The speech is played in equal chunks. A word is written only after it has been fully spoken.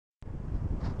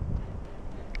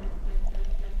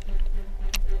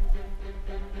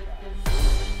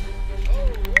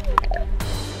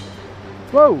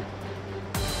Whoa!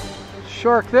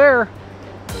 Shark there.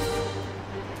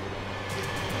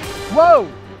 Whoa!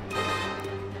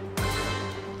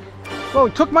 Whoa,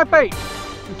 he took my bait.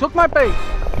 He took my bait.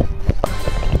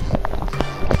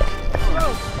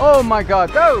 Oh my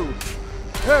God, go!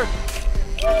 There.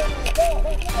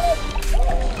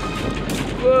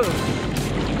 Whoa.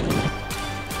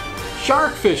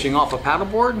 Shark fishing off a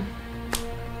paddleboard?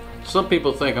 Some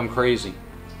people think I'm crazy,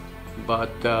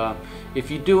 but if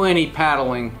you do any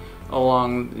paddling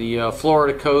along the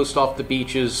Florida coast off the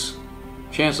beaches,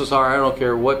 chances are, I don't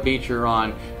care what beach you're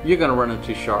on, you're going to run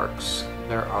into sharks.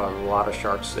 There are a lot of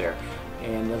sharks there,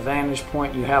 and the vantage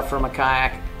point you have from a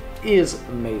kayak is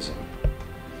amazing.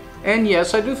 And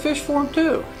yes, I do fish for them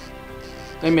too.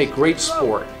 They make great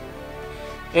sport.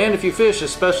 And if you fish,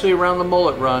 especially around the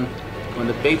mullet run, when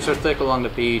the baits are thick along the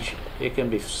beach, it can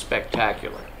be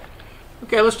spectacular.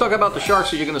 Okay, let's talk about the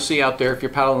sharks that you're going to see out there if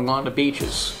you're paddling on the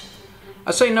beaches.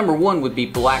 I'd say number one would be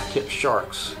black-tip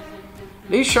sharks.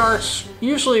 These sharks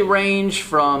usually range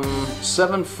from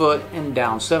 7 foot and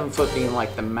down, 7 foot being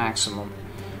like the maximum.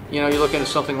 You know, you're looking at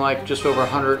something like just over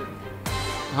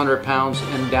 100 pounds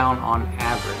and down on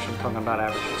average. I'm talking about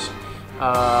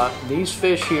averages. These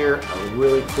fish here are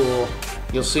really cool.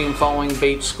 You'll see them following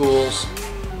bait schools,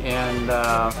 and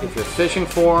if you're fishing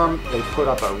for them, they put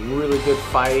up a really good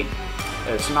fight.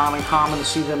 It's not uncommon to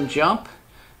see them jump,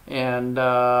 and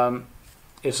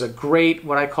it's a great,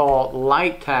 what I call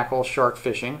light tackle shark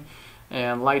fishing.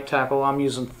 And light tackle, I'm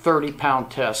using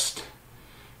 30-pound test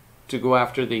to go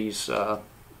after these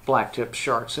black-tip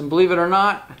sharks. And believe it or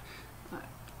not,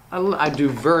 I do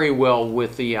very well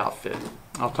with the outfit.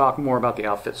 I'll talk more about the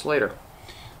outfits later.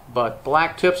 But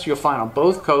black tips you'll find on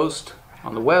both coasts,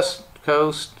 on the west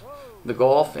coast, the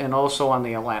Gulf, and also on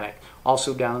the Atlantic.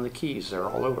 Also down in the Keys, they're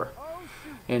all over.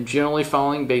 And generally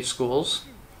following bait schools.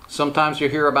 Sometimes you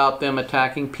hear about them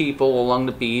attacking people along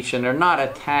the beach, and they're not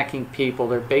attacking people,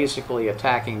 they're basically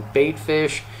attacking bait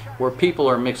fish where people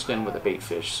are mixed in with the bait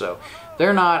fish. So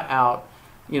they're not out,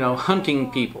 you know,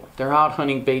 hunting people. They're out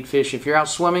hunting bait fish. If you're out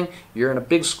swimming, you're in a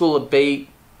big school of bait,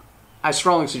 I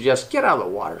strongly suggest get out of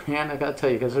the water, man. I gotta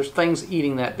tell you, because there's things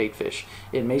eating that bait fish.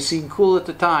 It may seem cool at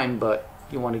the time, but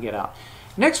you want to get out.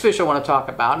 Next fish I want to talk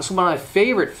about is one of my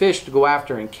favorite fish to go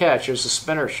after and catch is the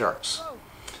spinner sharks.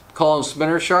 Call them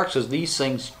spinner sharks because these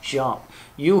things jump.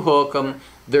 You hook them,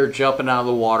 they're jumping out of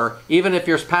the water. Even if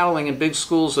you're paddling in big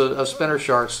schools of spinner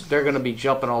sharks, they're going to be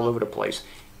jumping all over the place.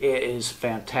 It is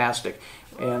fantastic.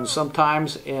 And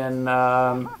sometimes in,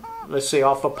 let's say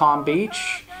off of Palm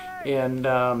Beach, in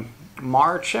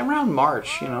March, around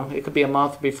March, you know, it could be a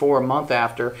month before, a month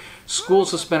after,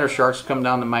 schools of spinner sharks come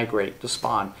down to migrate, to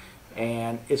spawn.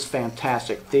 And it's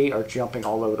fantastic. They are jumping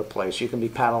all over the place. You can be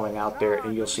paddling out there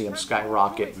and you'll see them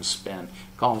skyrocket and spin.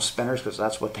 Call them spinners because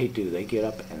that's what they do. They get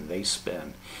up and they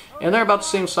spin. And they're about the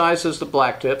same size as the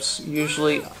black tips,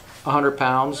 usually 100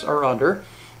 pounds or under.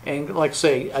 And like I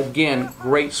say, again,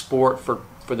 great sport for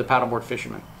the paddleboard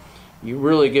fishermen. You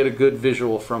really get a good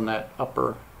visual from that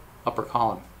upper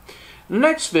column. The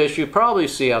next fish you probably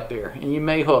see out there, and you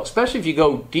may hook, especially if you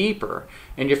go deeper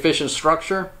and you're fishing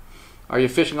structure. Are you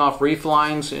fishing off reef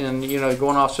lines and, you know,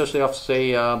 going off, especially off,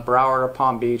 say, Broward or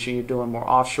Palm Beach, and you're doing more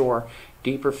offshore,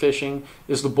 deeper fishing,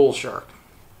 is the bull shark.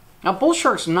 Now, bull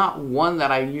shark's not one that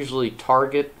I usually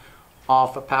target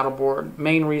off a paddleboard.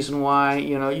 Main reason why,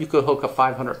 you know, you could hook a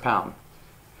 500-pound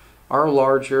or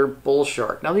larger bull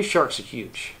shark. Now, these sharks are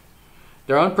huge.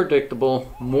 They're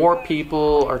unpredictable. More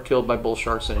people are killed by bull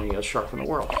sharks than any other shark in the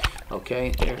world.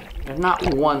 Okay? They're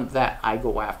not one that I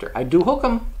go after. I do hook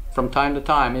them from time to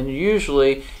time, and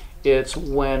usually it's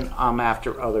when I'm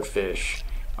after other fish.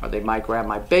 Or they might grab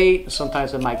my bait,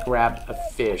 sometimes they might grab a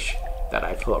fish that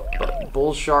I've hooked. But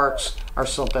bull sharks are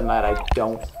something that I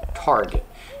don't target.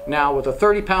 Now with a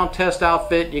 30-pound test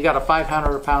outfit, you got a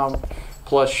 500-pound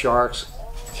plus sharks,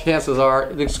 chances are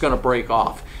it's going to break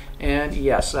off. And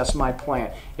yes, that's my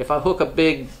plan. If I hook a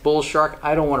big bull shark,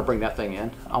 I don't want to bring that thing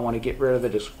in. I want to get rid of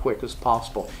it as quick as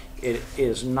possible. It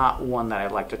is not one that I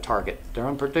like to target. They're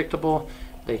unpredictable.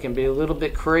 They can be a little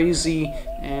bit crazy,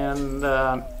 and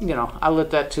you know, I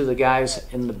let that to the guys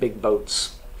in the big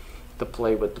boats to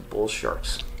play with the bull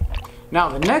sharks. Now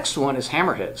the next one is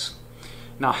hammerheads.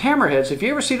 Now hammerheads, if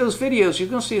you ever see those videos, you're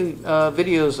going to see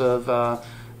videos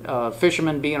of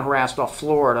fishermen being harassed off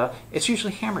Florida. It's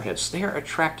usually hammerheads. They are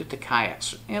attracted to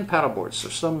kayaks and paddleboards for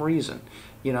some reason.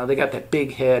 You know, they got that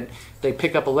big head. They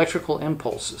pick up electrical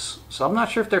impulses. So I'm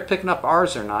not sure if they're picking up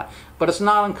ours or not, but it's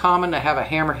not uncommon to have a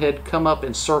hammerhead come up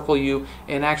and circle you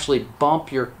and actually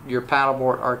bump your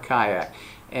paddleboard or kayak.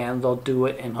 And they'll do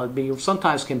it, and they'll be,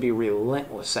 sometimes can be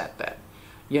relentless at that.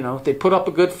 You know, they put up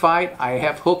a good fight. I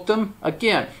have hooked them.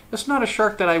 Again, it's not a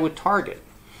shark that I would target.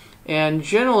 And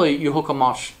generally, you hook them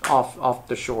off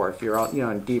the shore if you're out, you know,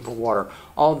 in deeper water.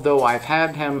 Although I've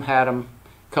had them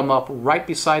come up right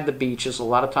beside the beaches. A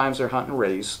lot of times they're hunting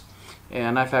rays,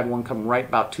 and I've had one come right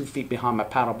about 2 feet behind my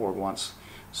paddleboard once.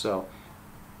 So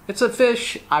it's a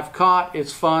fish I've caught.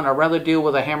 It's fun. I'd rather deal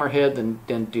with a hammerhead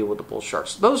than deal with the bull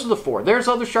sharks. Those are the 4. There's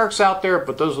other sharks out there,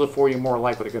 but those are the 4 you're more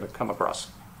likely to come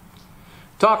across.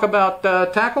 Talk about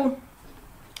tackle.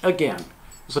 Again,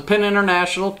 it's a Penn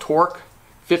International Torque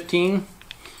 15.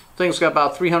 Thing's got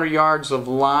about 300 yards of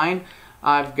line.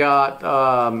 I've got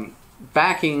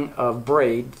backing of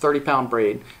braid, 30-pound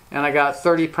braid, and I got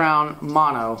 30-pound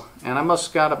mono, and I must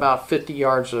have got about 50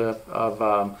 yards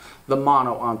of the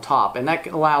mono on top, and that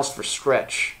allows for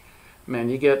stretch. Man,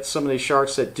 you get some of these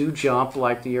sharks that do jump,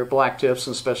 like your black tips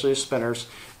and especially the spinners,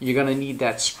 you're going to need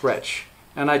that stretch.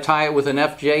 And I tie it with an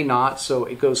FJ knot so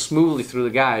it goes smoothly through the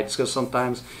guides, because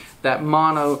sometimes that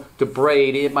mono to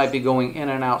braid, it might be going in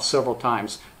and out several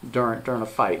times during a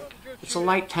fight. It's a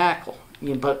light tackle,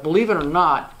 but believe it or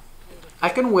not, I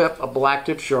can whip a black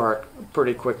tip shark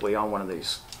pretty quickly on one of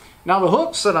these. Now the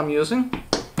hooks that I'm using,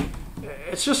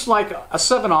 it's just like a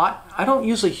 7/0. I don't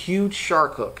use a huge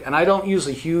shark hook, and I don't use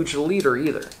a huge leader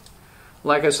either.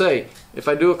 Like I say, if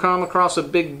I do come across a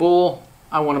big bull,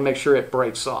 I want to make sure it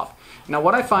breaks off. Now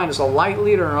what I find is a light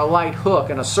leader and a light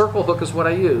hook, and a circle hook is what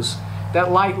I use.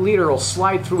 That light leader will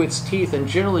slide through its teeth, and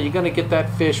generally you're going to get that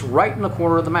fish right in the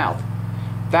corner of the mouth.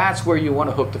 That's where you want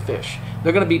to hook the fish.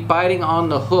 They're going to be biting on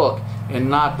the hook and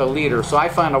not the leader. So I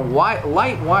find a light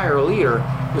wire leader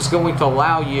is going to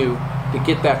allow you to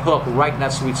get that hook right in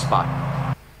that sweet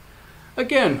spot.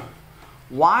 Again,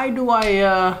 why do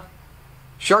I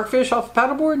shark fish off the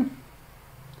paddleboard?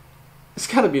 It's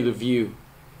got to be the view.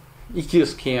 You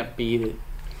just can't beat it.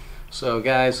 So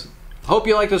guys, hope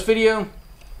you like this video.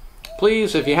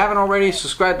 Please, if you haven't already,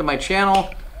 subscribe to my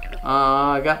channel.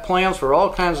 I got plans for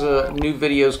all kinds of new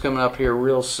videos coming up here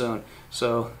real soon.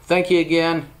 So thank you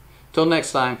again. Till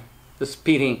next time, this is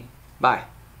Pete Hing. Bye.